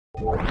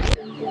Hey,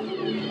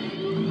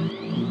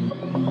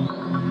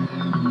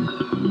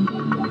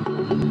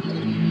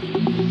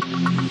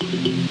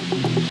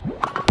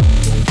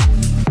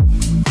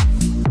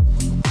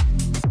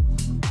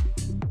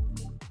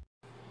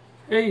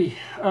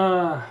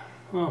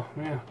 oh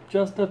man,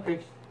 adjust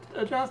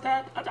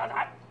that.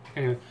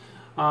 Anyway,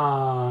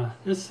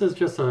 this is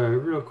just a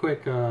real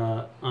quick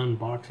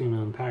unboxing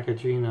and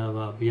packaging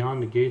of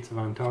Beyond the Gates of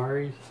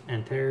Antares,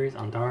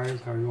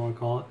 however you want to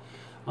call it.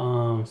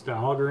 It's the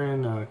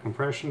Algoryn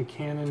Compression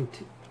Cannon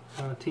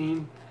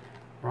team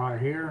right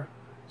here.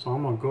 So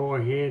I'm gonna go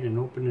ahead and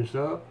open this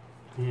up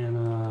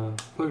and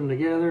put them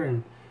together,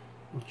 and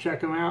we'll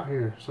check them out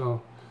here.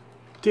 So,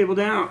 table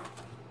down.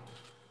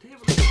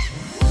 Table down.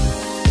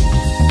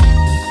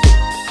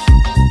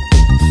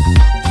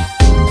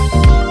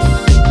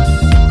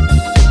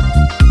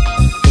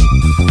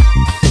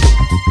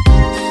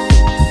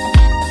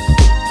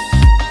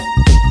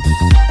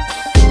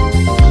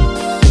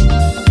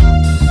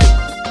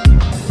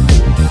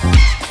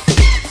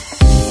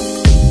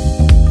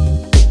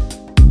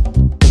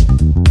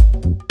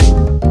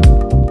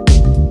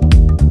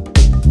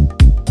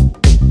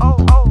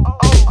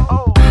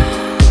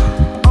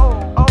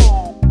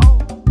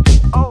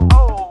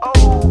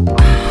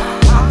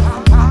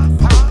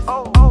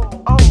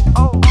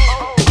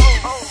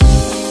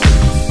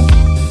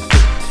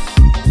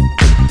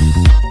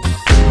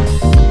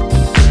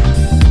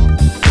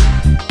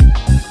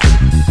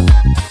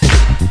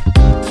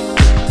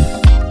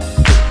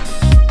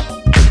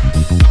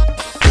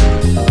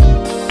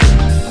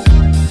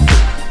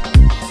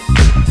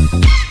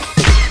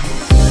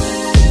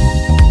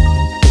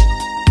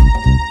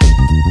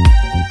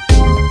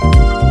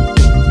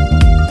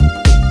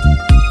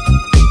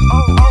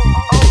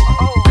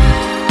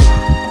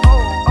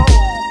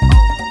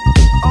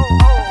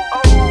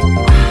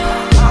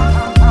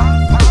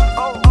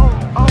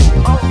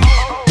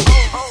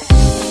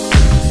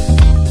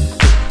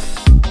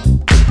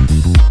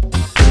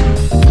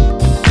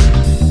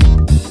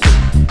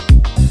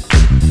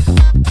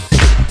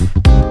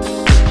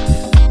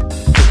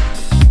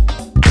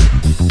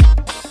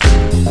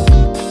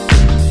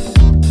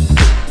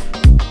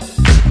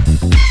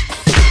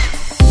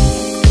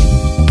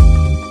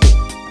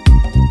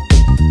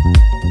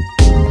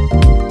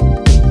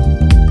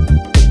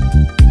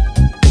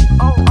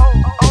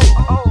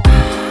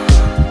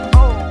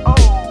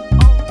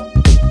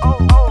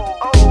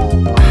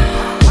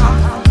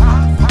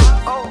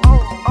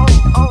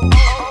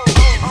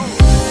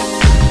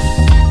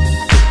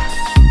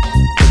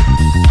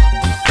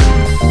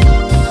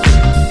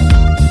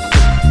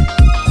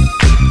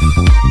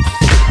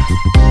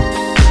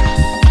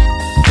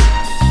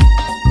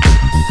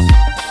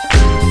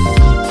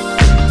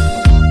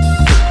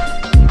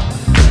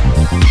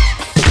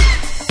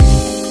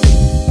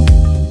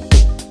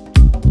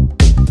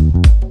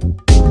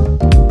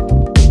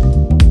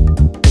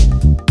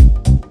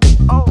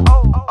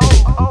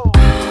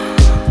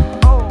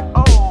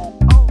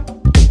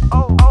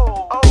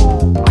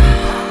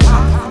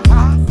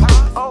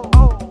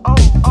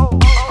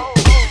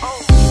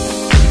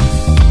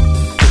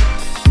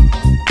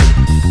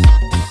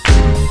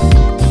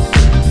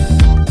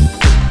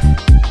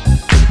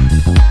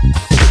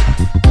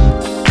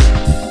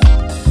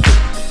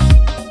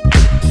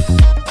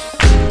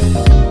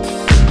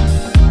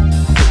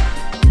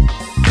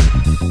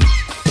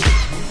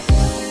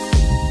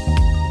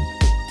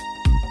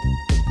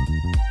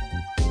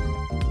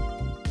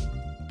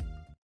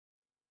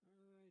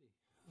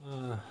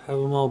 Have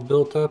them all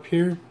built up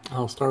here.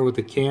 I'll start with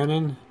the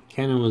cannon.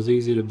 Cannon was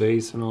easy to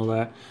base and all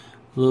that.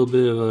 A little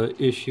bit of an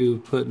issue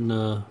putting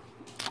the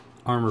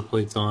armor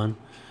plates on.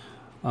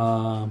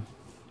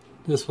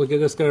 This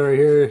guy right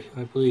here,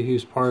 I believe he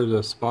was part of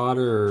the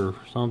spotter or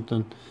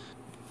something.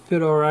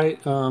 Fit all right.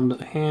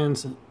 The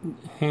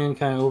hand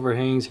kind of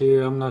overhangs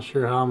here. I'm not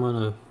sure how I'm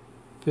gonna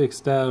fix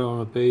that on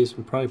a base.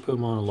 We'll probably put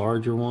them on a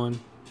larger one,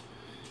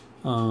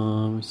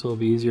 so it'll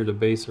be easier to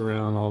base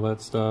around all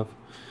that stuff.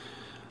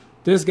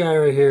 This guy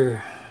right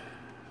here,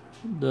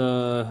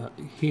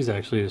 he's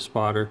actually a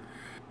spotter.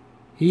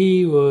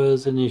 He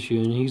was an issue,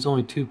 and he's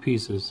only 2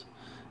 pieces.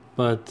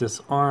 But this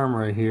arm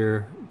right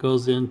here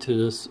goes into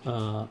this.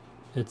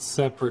 It's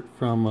separate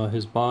from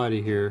his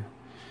body here.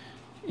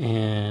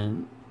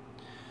 And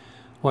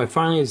what I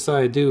finally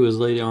decided to do is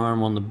lay the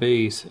arm on the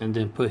base and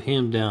then put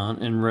him down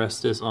and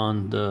rest this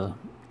on the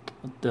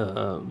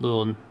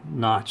little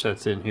notch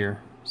that's in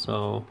here.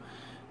 So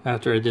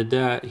after I did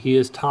that, he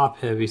is top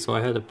heavy, so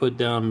I had to put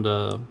down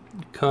the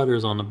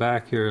cutters on the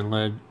back here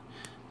and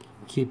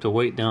keep the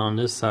weight down on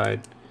this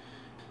side.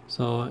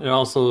 So it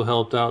also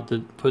helped out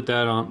to put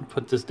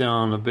this down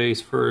on the base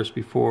first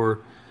before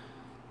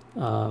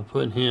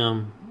putting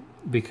him,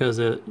 because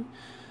at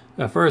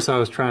first I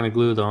was trying to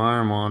glue the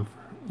arm on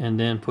and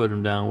then put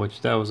him down,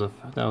 which that was a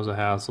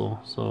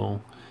hassle.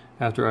 So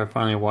after I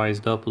finally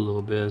wised up a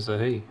little bit, I said,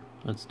 hey,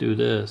 let's do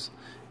this.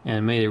 And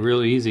it made it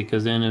real easy,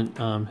 because then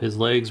his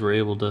legs were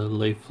able to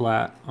lay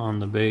flat on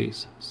the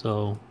base.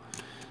 So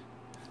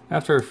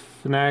after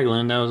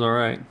finagling, that was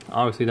alright.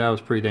 Obviously that was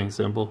pretty dang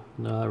simple.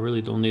 I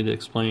really don't need to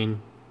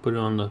explain, put it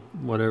on the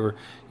whatever.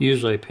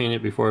 Usually I paint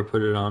it before I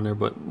put it on there,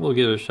 but we'll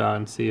give it a shot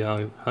and see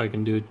how I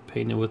can do it,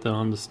 painting it with it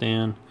on the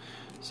stand.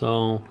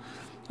 So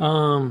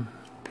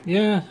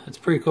yeah, it's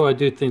pretty cool. I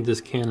do think this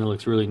cannon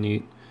looks really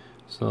neat.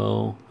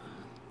 So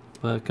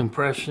but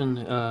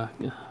compression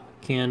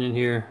cannon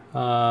here,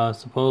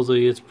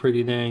 supposedly it's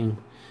pretty dang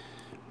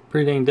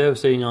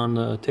devastating on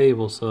the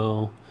table.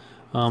 So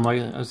I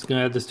was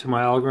gonna add this to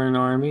my Algoryn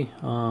army.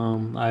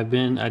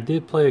 I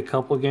did play a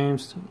couple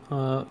games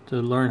to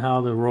learn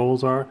how the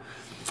rolls are.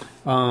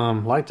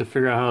 Like to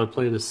figure out how to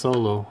play this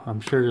solo.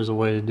 I'm sure there's a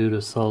way to do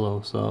this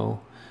solo. So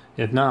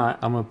if not,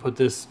 I'm gonna put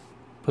this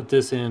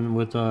in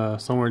with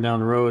somewhere down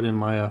the road in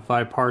my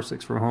 5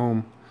 parsecs for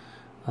home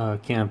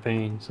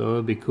campaign. So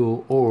it'd be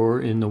cool, or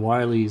in the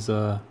Wily's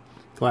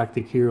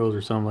Galactic Heroes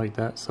or something like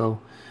that. So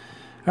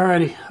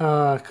alrighty,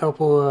 a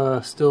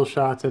couple still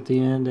shots at the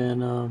end,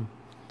 and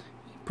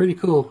pretty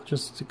cool.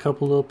 Just a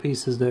couple little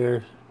pieces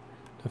there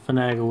to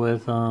finagle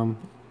with, and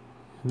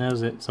that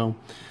was it. So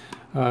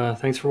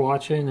thanks for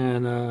watching,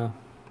 and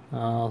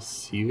I'll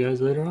see you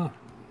guys later on.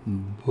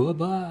 Bye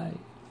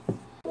bye.